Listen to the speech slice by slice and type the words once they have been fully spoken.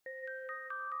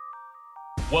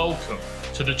Welcome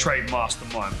to the Trade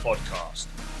Mastermind podcast.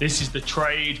 This is the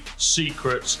Trade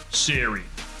Secrets series.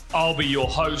 I'll be your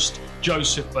host,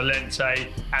 Joseph Valente,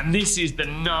 and this is the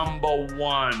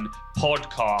 #1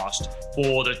 podcast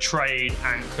for the trade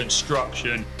and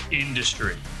construction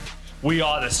industry. We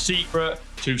are the secret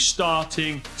to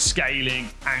starting,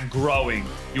 scaling, and growing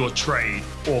your trade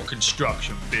or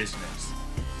construction business.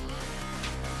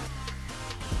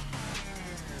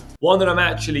 One that I'm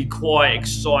actually quite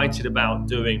excited about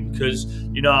doing because,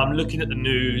 I'm looking at the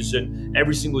news and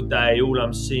every single day, all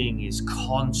I'm seeing is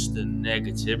constant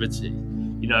negativity.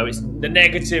 The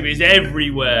negative is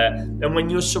everywhere. And when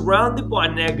you're surrounded by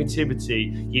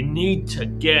negativity, you need to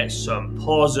get some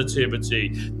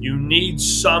positivity. You need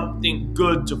something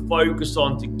good to focus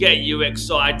on, to get you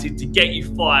excited, to get you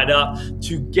fired up,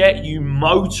 to get you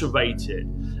motivated.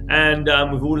 And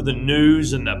with all of the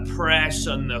news and the press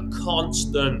and the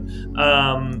constant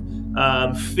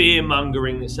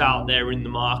fear-mongering that's out there in the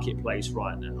marketplace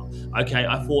right now, I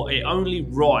thought it only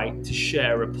right to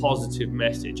share a positive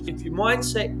message. If your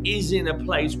mindset is in a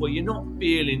place where you're not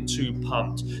feeling too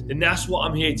pumped, then that's what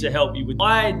I'm here to help you with.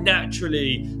 I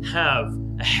naturally have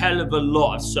a hell of a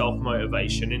lot of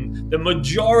self-motivation. In the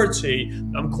majority,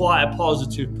 I'm quite a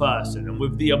positive person. And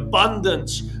with the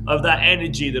abundance of that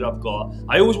energy that I've got,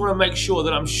 I always want to make sure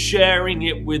that I'm sharing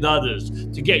it with others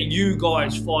to get you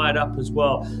guys fired up as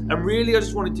well. And really, I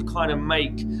just wanted to kind of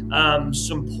make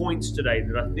some points today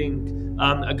that I think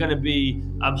are going to be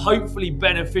hopefully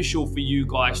beneficial for you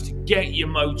guys to get you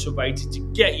motivated, to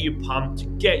get you pumped, to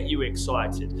get you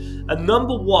excited. And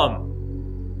number one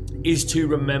is to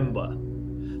remember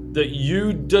that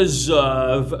you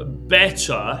deserve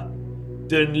better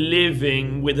than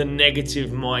living with a negative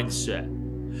mindset.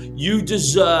 You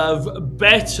deserve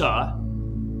better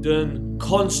than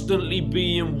constantly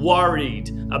being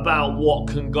worried about what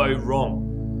can go wrong.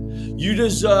 You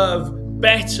deserve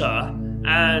better,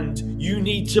 and you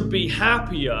need to be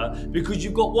happier because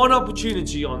you've got one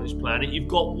opportunity on this planet, you've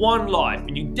got one life,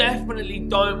 and you definitely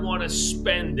don't want to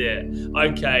spend it,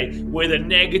 with a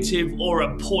negative or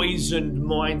a poisoned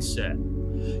mindset.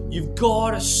 You've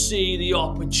got to see the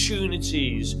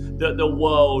opportunities that the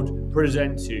world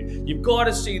presents you. You've got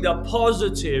to see the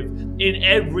positive in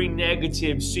every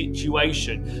negative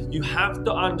situation. You have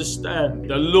to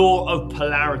understand the law of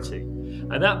polarity.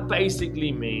 And that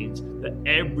basically means that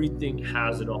everything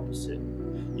has an opposite.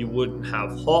 You wouldn't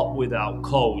have hot without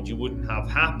cold. You wouldn't have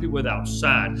happy without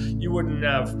sad. You wouldn't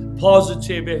have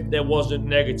positive if there wasn't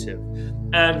negative.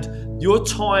 And your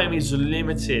time is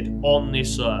limited on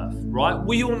this earth, right?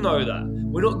 We all know that.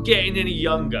 We're not getting any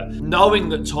younger. Knowing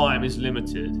that time is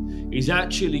limited is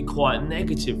actually quite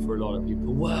negative for a lot of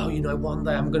people. Well, one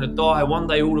day I'm going to die. One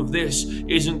day all of this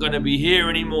isn't going to be here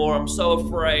anymore. I'm so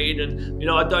afraid. And,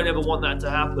 I don't ever want that to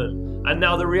happen. And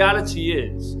now the reality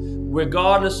is,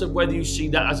 regardless of whether you see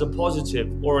that as a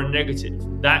positive or a negative,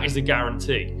 that is a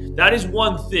guarantee. That is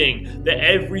one thing that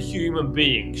every human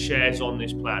being shares on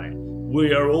this planet.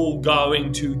 We are all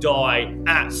going to die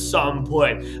at some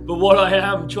point. But what I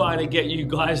am trying to get you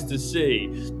guys to see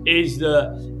is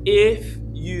that if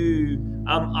you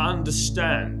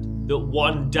understand that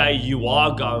one day you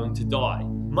are going to die,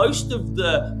 most of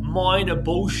the minor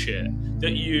bullshit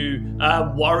that you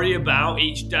worry about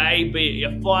each day, be it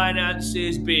your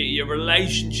finances, be it your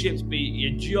relationships, be it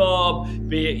your job,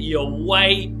 be it your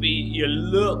weight, be it your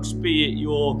looks, be it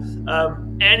your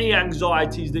any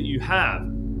anxieties that you have,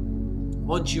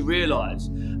 once you realize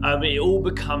it all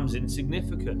becomes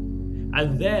insignificant.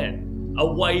 And then a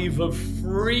wave of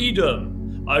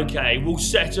freedom, will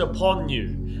set upon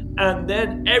you. And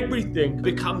then everything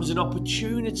becomes an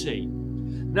opportunity.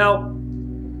 Now,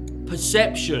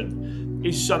 perception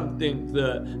is something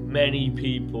that many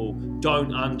people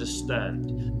don't understand.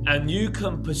 And you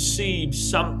can perceive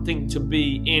something to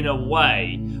be in a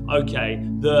way,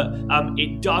 that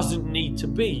it doesn't need to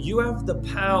be. You have the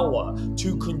power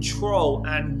to control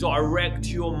and direct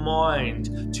your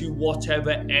mind to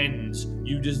whatever ends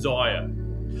you desire.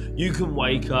 You can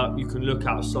wake up, you can look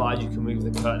outside, you can move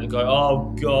the curtain and go,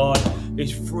 oh God,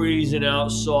 it's freezing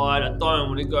outside. I don't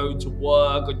want to go to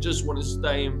work. I just want to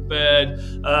stay in bed.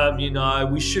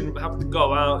 We shouldn't have to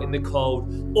go out in the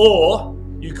cold. Or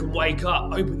you can wake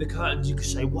up, open the curtains, you can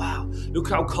say, wow, look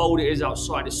how cold it is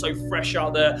outside. It's so fresh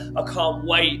out there. I can't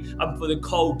wait for the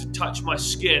cold to touch my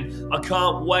skin. I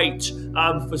can't wait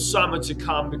for summer to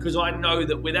come because I know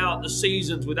that without the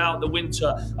seasons, without the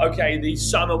winter, the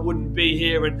summer wouldn't be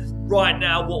here. And right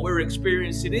now, what we're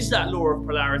experiencing is that law of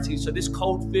polarity. So this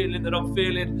cold feeling that I'm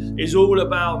feeling is all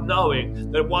about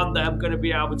knowing that one day I'm going to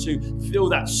be able to feel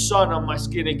that sun on my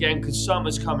skin again because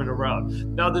summer's coming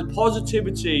around. Now, the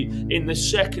positivity in the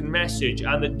second message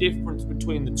and the difference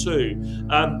between the two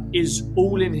is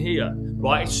all in here,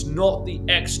 right? It's not the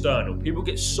external. People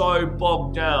get so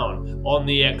bogged down on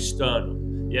the external,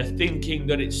 yeah, thinking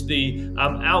that it's the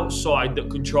outside that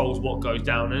controls what goes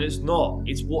down, and it's not.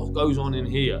 It's what goes on in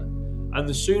here. And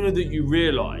the sooner that you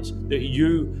realize that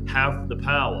you have the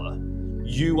power,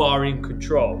 you are in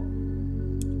control,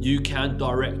 you can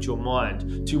direct your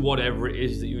mind to whatever it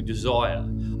is that you desire,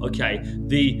 okay,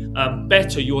 the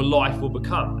better your life will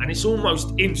become. And it's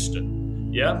almost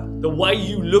instant, yeah? The way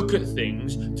you look at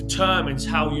things determines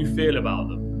how you feel about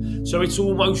them. So it's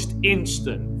almost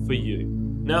instant for you.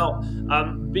 Now,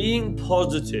 being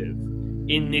positive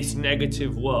in this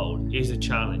negative world is a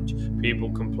challenge.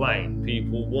 People complain,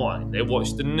 people whine, they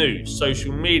watch the news.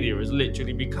 Social media has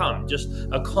literally become just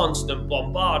a constant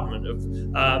bombardment of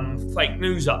fake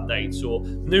news updates, or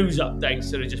news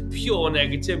updates that are just pure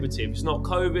negativity. If it's not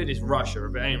COVID, it's Russia.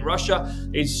 If it ain't Russia,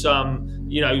 it's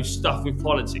stuff with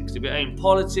politics. If it ain't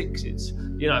politics, it's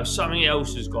something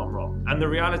else has gone wrong. And the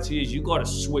reality is, you've got to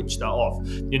switch that off.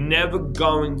 You're never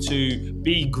going to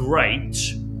be great,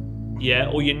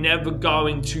 or you're never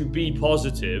going to be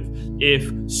positive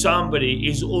if somebody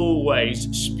is always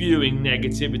spewing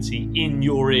negativity in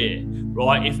your ear,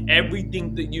 right? If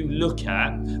everything that you look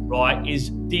at, right, is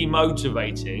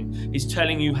demotivating, is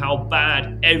telling you how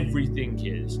bad everything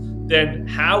is, then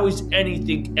how is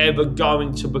anything ever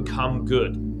going to become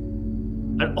good?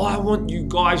 And I want you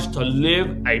guys to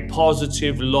live a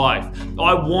positive life.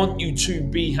 I want you to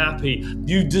be happy.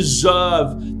 You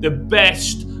deserve the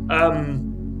best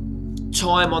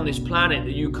time on this planet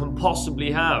that you can possibly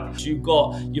have. You've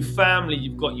got your family,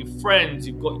 you've got your friends,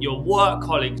 you've got your work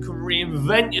colleagues. You can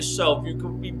reinvent yourself, you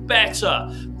can be better,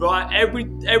 right?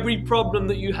 Every problem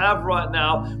that you have right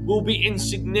now will be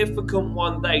insignificant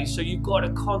one day. So you've got to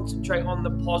concentrate on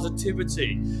the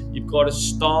positivity. You've got to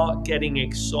start getting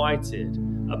excited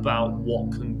about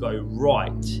what can go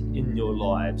right in your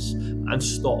lives and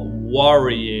stop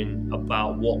worrying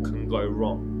about what can go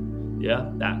wrong.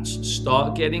 Yeah, that's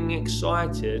start getting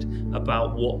excited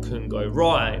about what can go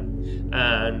right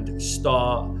and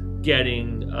start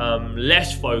getting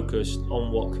less focused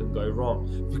on what can go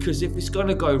wrong. Because if it's going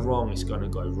to go wrong, it's going to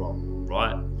go wrong,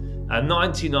 right? And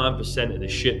 99% of the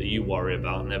shit that you worry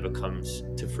about never comes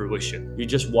to fruition. You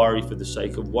just worry for the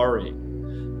sake of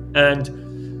worrying.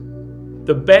 And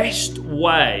the best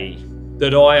way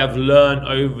that I have learned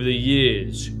over the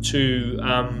years to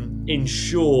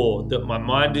ensure that my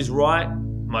mind is right,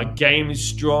 my game is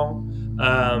strong,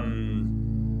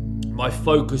 my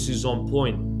focus is on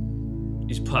point,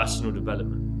 is personal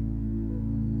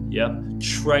development. Yeah,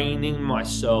 training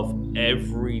myself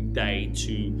every day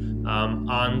to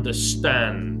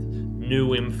understand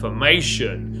new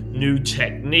information, new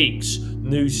techniques,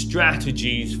 new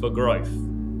strategies for growth.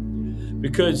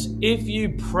 Because if you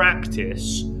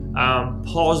practice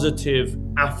positive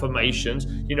affirmations,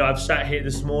 I've sat here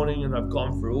this morning and I've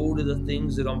gone through all of the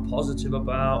things that I'm positive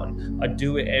about, and I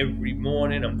do it every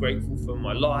morning. I'm grateful for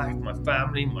my life, my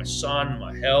family, my son,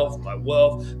 my health, my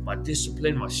wealth, my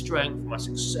discipline, my strength, my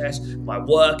success, my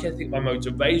work ethic, my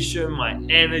motivation, my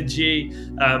energy,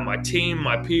 my team,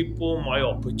 my people, my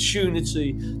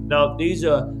opportunity. Now, these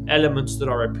are elements that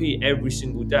I repeat every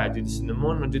single day. I do this in the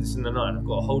morning, I do this in the night. I've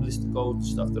got a whole list of goals and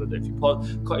stuff that I do.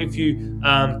 If you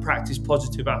practice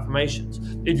positive affirmations,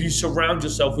 if you surround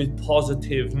yourself with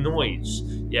positive noise,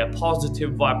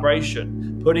 positive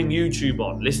vibration, putting YouTube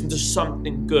on, listen to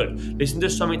something good, listen to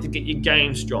something to get your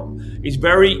game strong. It's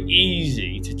very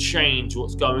easy to change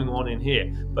what's going on in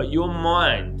here, but your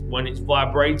mind, when it's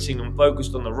vibrating and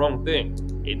focused on the wrong thing,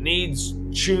 it needs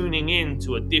tuning in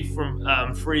to a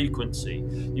different frequency.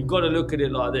 You've got to look at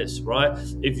it like this, right?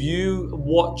 If you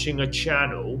watching a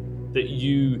channel that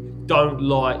you don't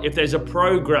like, if there's a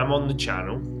program on the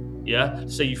channel,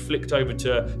 say you flicked over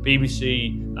to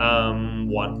BBC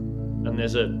One and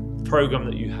there's a program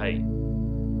that you hate,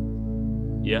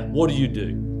 what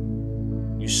do?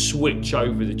 You switch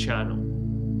over the channel.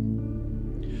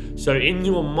 So in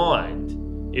your mind,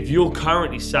 if you're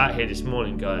currently sat here this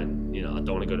morning going, I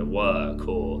don't want to go to work,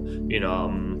 or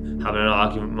I'm having an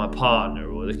argument with my partner,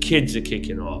 or the kids are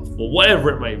kicking off, or whatever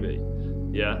it may be,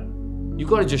 you've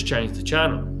got to just change the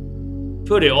channel.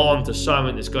 Put it on to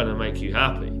something that's going to make you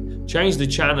happy. Change the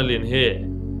channel in here.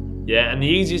 And the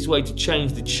easiest way to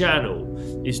change the channel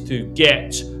is to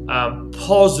get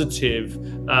positive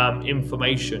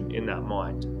information in that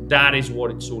mind. That is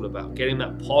what it's all about, getting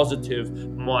that positive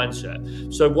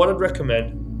mindset. So what I'd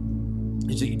recommend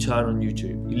is that you turn on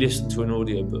YouTube, you listen to an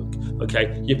audiobook,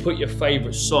 okay? You put your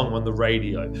favorite song on the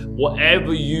radio,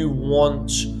 whatever you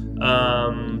want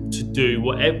to do,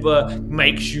 whatever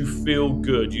makes you feel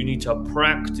good. You need to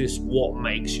practice what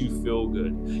makes you feel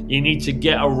good. You need to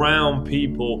get around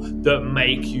people that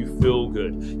make you feel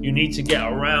good. You need to get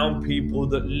around people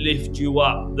that lift you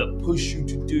up, that push you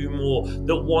to do more,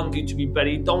 that want you to be better.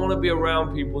 You don't want to be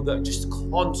around people that are just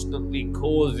constantly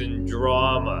causing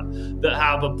drama, that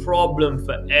have a problem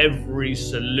for every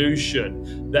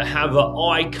solution, that have a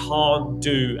I can't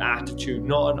do attitude,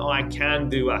 not an I can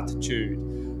do attitude.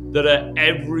 That are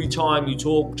every time you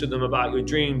talk to them about your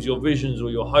dreams, your visions, or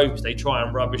your hopes, they try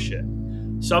and rubbish it.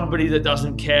 Somebody that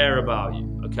doesn't care about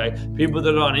you, okay? People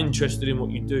that aren't interested in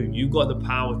what you do. You've got the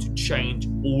power to change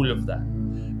all of that.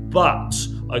 But,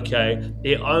 okay,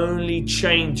 it only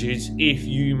changes if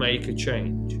you make a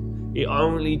change. It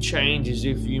only changes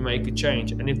if you make a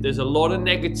change. And if there's a lot of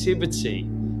negativity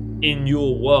in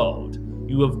your world,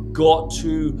 you have got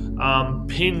to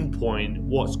pinpoint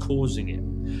what's causing it.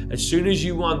 As soon as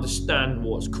you understand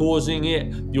what's causing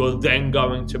it, you're then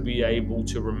going to be able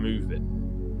to remove it.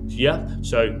 Yeah?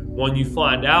 So when you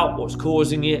find out what's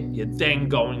causing it, you're then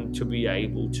going to be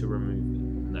able to remove it.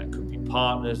 And that could be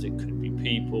partners, it could be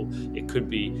people, it could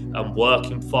be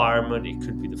work environment, it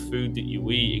could be the food that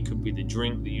you eat, it could be the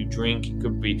drink that you drink, it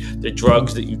could be the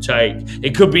drugs that you take,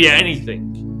 it could be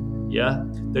anything, yeah,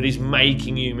 that is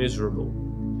making you miserable.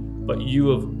 But you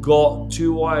have got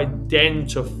to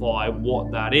identify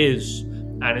what that is.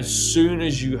 And as soon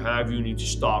as you have, you need to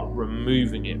start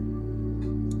removing it.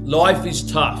 Life is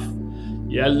tough.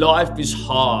 Yeah, life is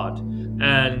hard.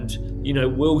 And, you know,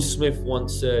 Will Smith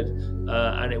once said,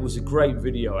 and it was a great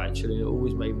video actually, and it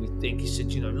always made me think, he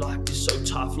said, you know, life is so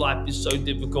tough, life is so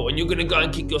difficult, and you're going to go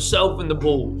and kick yourself in the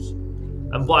balls.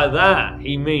 And by that,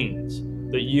 he means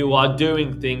that you are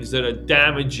doing things that are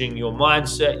damaging your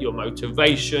mindset, your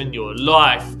motivation, your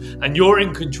life, and you're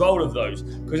in control of those,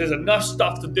 because there's enough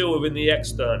stuff to deal with in the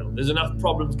external. There's enough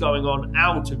problems going on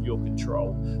out of your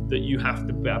control that you have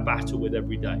to battle with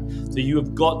every day. So you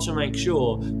have got to make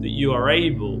sure that you are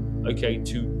able, okay,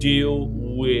 to deal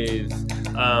with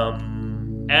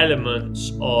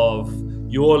elements of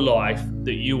your life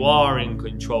that you are in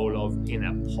control of in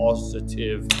a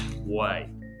positive way.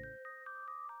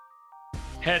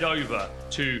 Head over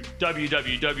to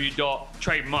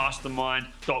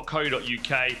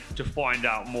www.trademastermind.co.uk to find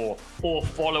out more, or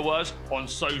follow us on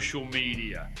social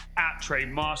media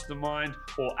 @TradeMastermind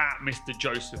or @Mr.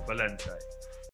 Joseph Valente.